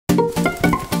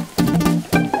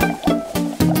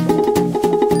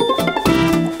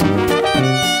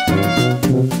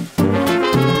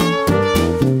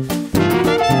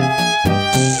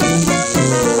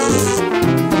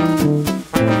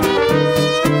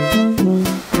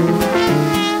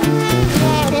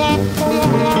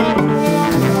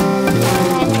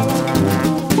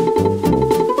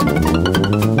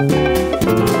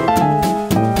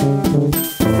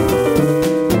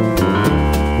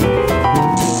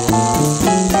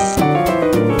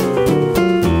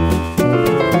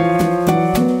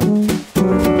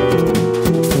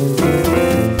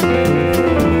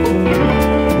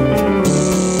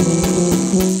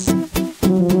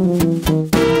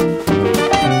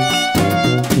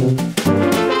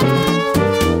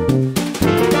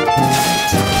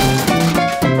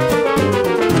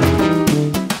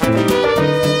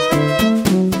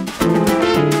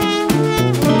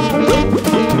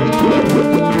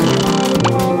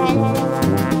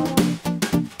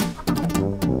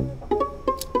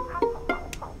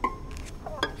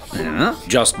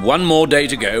Just one more day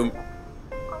to go.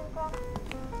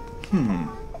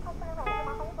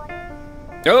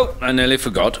 Oh, I nearly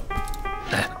forgot.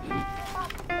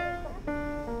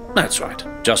 That's right.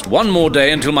 Just one more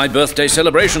day until my birthday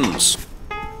celebrations.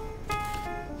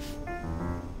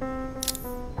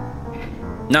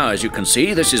 Now, as you can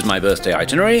see, this is my birthday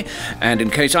itinerary, and in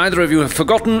case either of you have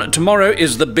forgotten, tomorrow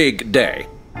is the big day.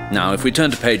 Now, if we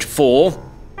turn to page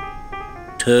 4,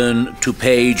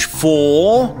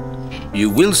 you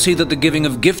will see that the giving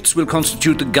of gifts will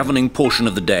constitute the governing portion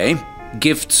of the day.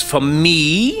 Gifts from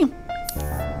me.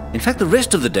 In fact, the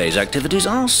rest of the day's activities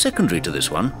are secondary to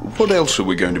this one. What else are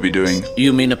we going to be doing?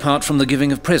 You mean apart from the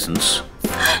giving of presents?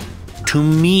 To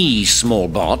me, small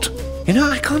bot. You know,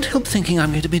 I can't help thinking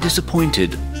I'm going to be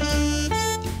disappointed.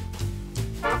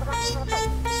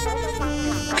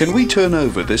 Can we turn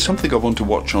over? There's something I want to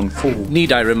watch on 4.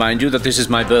 Need I remind you that this is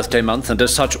my birthday month, and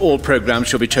as such, all programs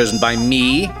shall be chosen by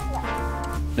me?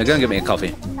 Now go and get me a coffee.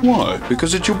 Why?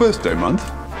 Because it's your birthday month?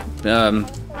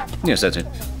 Yes, that's it.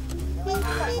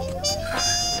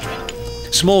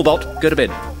 Small bot, go to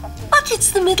bed. But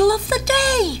it's the middle of the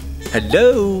day.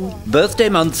 Hello, birthday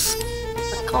month.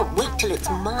 I can't wait till it's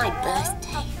my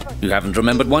birthday. You haven't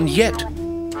remembered one yet.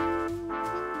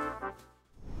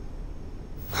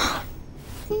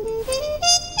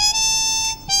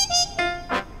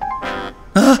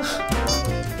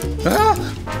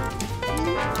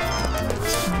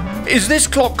 Is this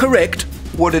clock correct?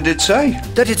 What did it say?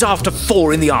 That it's after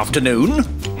 4 in the afternoon?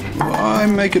 I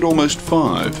make it almost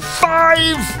 5.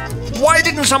 5? Why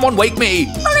didn't someone wake me?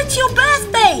 Well, it's your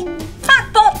birthday.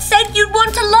 Fatbot said you'd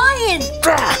want a lion.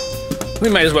 We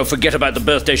may as well forget about the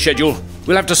birthday schedule.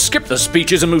 We'll have to skip the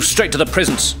speeches and move straight to the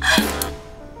presents.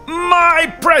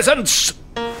 My presents!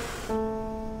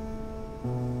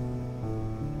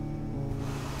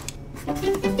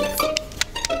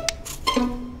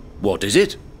 What is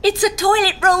it? It's a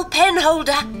toilet roll pen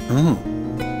holder. Oh.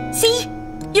 See?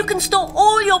 You can store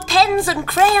all your pens and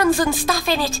crayons and stuff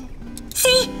in it.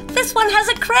 See? This one has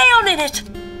a crayon in it.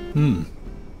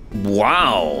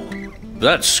 Wow.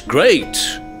 That's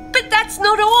great. But that's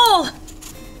not all.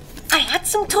 I had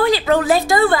some toilet roll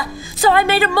left over, so I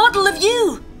made a model of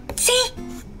you. See?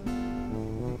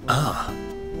 Ah.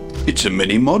 It's a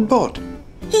mini modbot.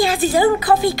 He has his own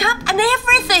coffee cup and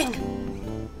everything.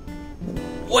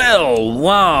 Well,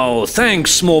 wow.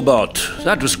 Thanks, Smallbot.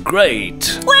 That was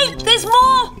great. Wait, there's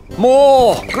more.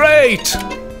 More. Great.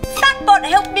 Fatbot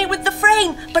helped me with the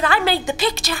frame, but I made the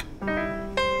picture.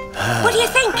 What do you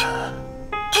think?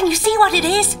 Can you see what it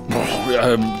is?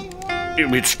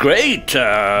 It's great.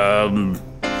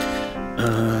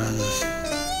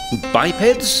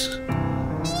 Bipeds?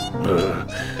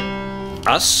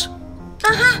 Us?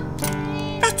 Uh-huh.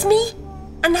 That's me,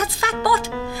 and that's Fatbot,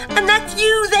 and that's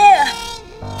you there.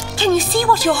 Can you see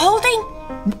what you're holding?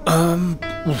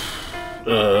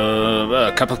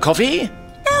 A cup of coffee?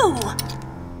 No.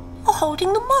 You're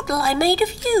holding the model I made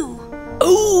of you.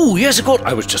 Oh, yes, of course.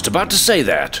 I was just about to say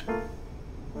that.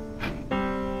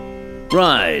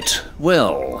 Right.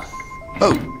 Well.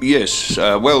 Oh, yes.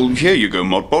 Well, here you go,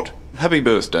 modbot. Happy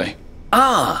birthday.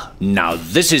 Ah, now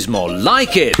this is more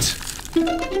like it.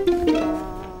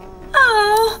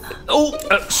 Oh,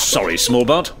 sorry,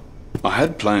 Smallbot. I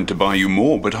had planned to buy you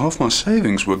more, but half my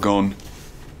savings were gone.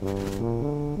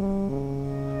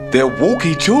 They're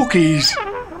walkie-talkies.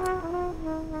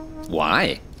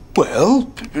 Why?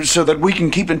 Well, so that we can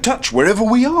keep in touch wherever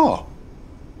we are.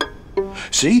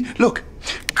 See? Look.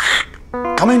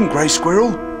 Come in, Grey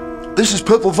Squirrel. This is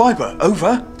Purple Viper.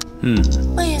 Over.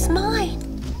 Where's mine?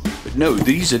 But no,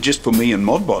 these are just for me and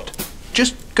Modbot.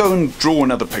 Just go and draw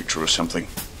another picture or something.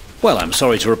 Well, I'm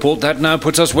sorry to report that now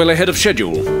puts us well ahead of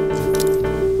schedule.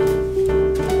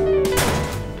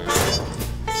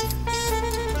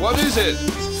 What is it?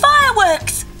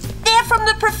 Fireworks! They're from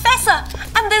the professor,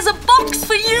 and there's a box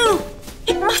for you.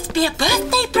 It must be a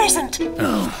birthday present.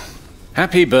 Oh.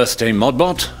 Happy birthday,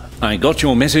 Modbot. I got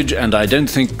your message, and I don't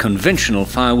think conventional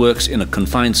fireworks in a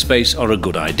confined space are a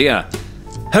good idea.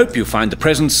 Hope you find the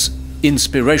presents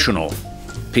inspirational.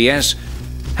 P.S.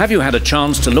 Have you had a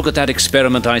chance to look at that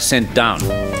experiment I sent down?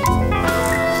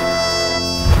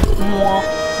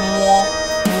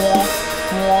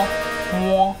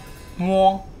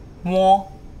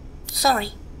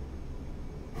 Sorry.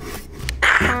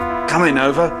 Come in,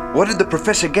 Over. What did the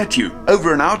professor get you?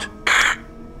 Over and out?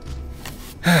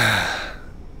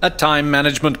 A time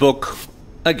management book.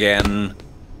 Again.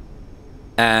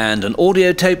 And an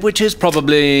audio tape, which is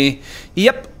probably...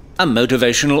 Yep, a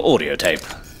motivational audio tape.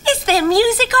 Is there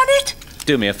music on it?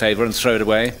 Do me a favour and throw it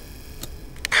away.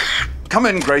 Come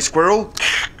in, Grey Squirrel.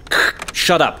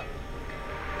 Shut up.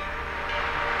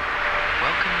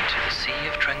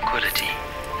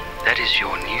 That is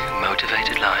your new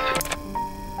motivated life.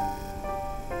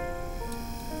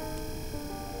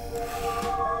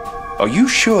 Are you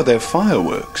sure they're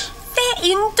fireworks? They're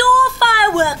indoor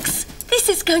fireworks. This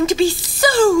is going to be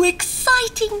so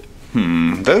exciting.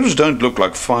 Those don't look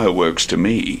like fireworks to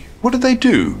me. What do they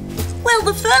do? Well,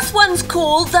 the first one's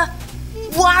called the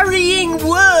worrying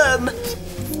worm.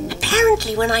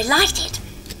 Apparently, when I light it,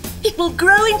 it will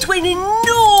grow into an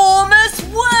enormous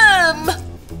worm.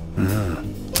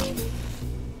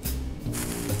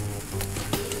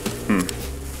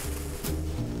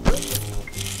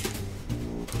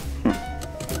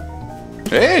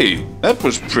 Hey, that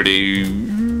was pretty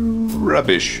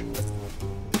rubbish.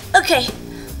 Okay,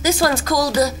 this one's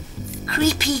called the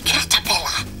creepy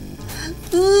caterpillar.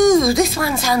 Ooh, this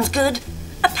one sounds good.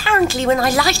 Apparently, when I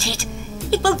light it,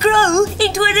 it will grow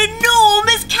into an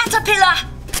enormous caterpillar.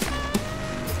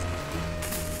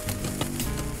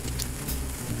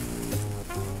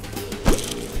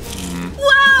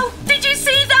 Wow, did you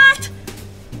see that?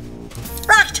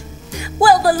 Right,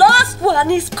 well, the last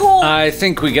one is called... I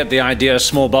think we get the idea,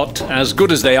 Smallbot. As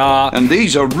good as they are, And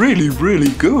these are really, really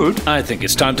good. I think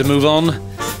it's time to move on.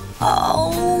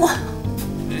 Oh,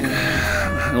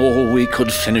 Or we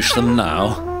could finish them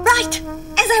now. right,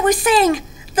 as I was saying,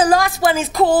 the last one is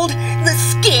called the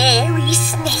scary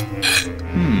snake.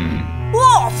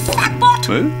 Whoa, Flatbot!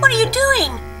 Eh? What are you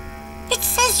doing? It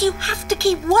says you have to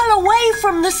keep well away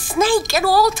from the snake at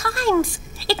all times.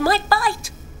 It might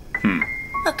bite.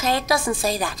 Okay, it doesn't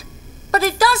say that. But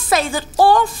it does say that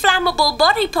all flammable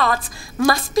body parts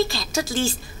must be kept at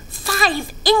least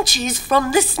 5 inches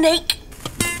from the snake.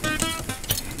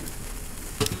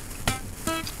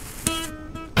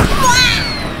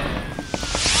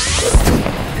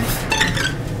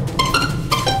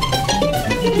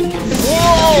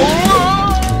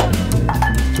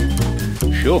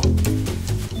 Sure.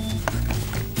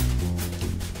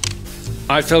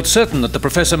 I felt certain that the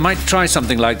professor might try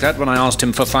something like that when I asked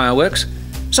him for fireworks,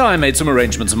 so I made some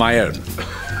arrangements of my own.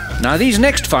 Now, these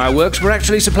next fireworks were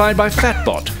actually supplied by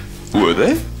Fatbot. Were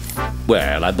they?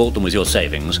 Well, I bought them with your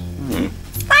savings.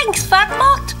 Thanks,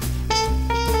 Fatbot.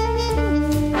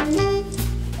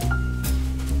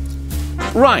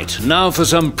 Right, now for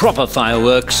some proper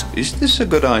fireworks. Is this a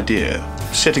good idea?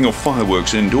 Setting off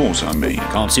fireworks indoors, I mean.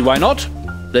 Can't see why not.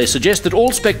 They suggest that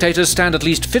all spectators stand at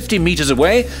least 50 meters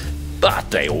away,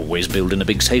 but they always build in a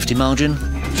big safety margin.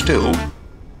 Still,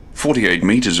 48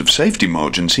 meters of safety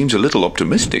margin seems a little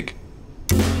optimistic.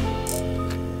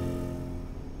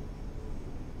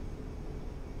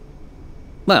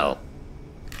 Well,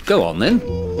 go on then.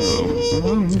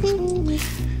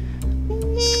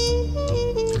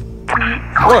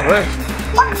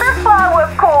 What's this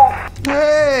firework called?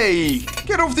 Hey!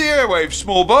 Get off the airwaves,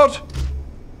 Smallbot!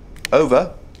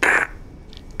 Over.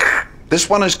 This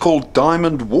one is called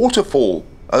Diamond Waterfall.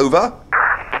 Over.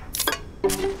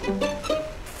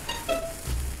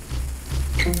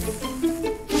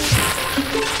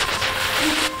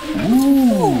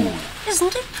 Ooh,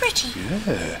 isn't it pretty?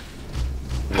 Yeah.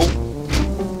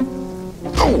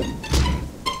 Oh!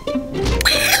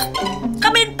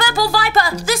 Come in, Purple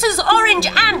Viper. This is Orange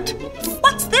Ant.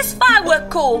 What's this firework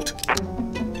called?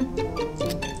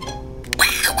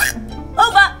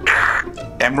 Over.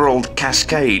 Emerald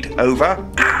Cascade. Over.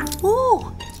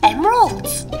 Ooh,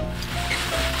 emeralds.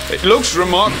 It looks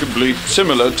remarkably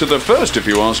similar to the first, if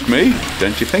you ask me,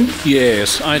 don't you think?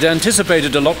 Yes, I'd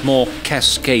anticipated a lot more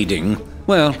cascading.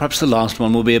 Well, perhaps the last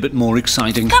one will be a bit more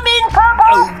exciting. Come in,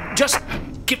 Purple. Just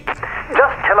give...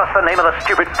 Just tell us the name of the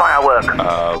stupid firework.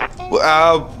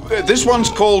 This one's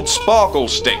called Sparkle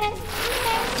Stick.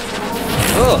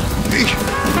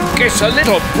 It's a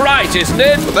little bright, isn't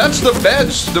it? That's the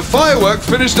best. The firework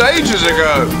finished ages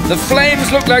ago. The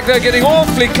flames look like they're getting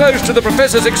awfully close to the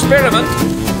professor's experiment.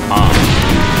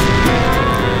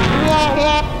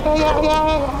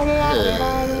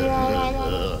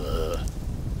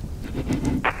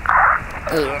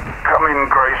 Come in,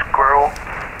 Grey Squirrel.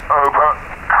 Over.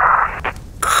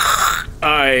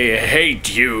 I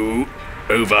hate you.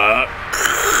 Over.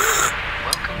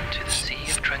 Welcome to the Sea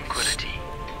of Tranquility.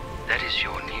 That is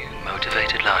your new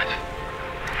motivated life.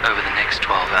 Over the next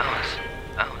 12 hours.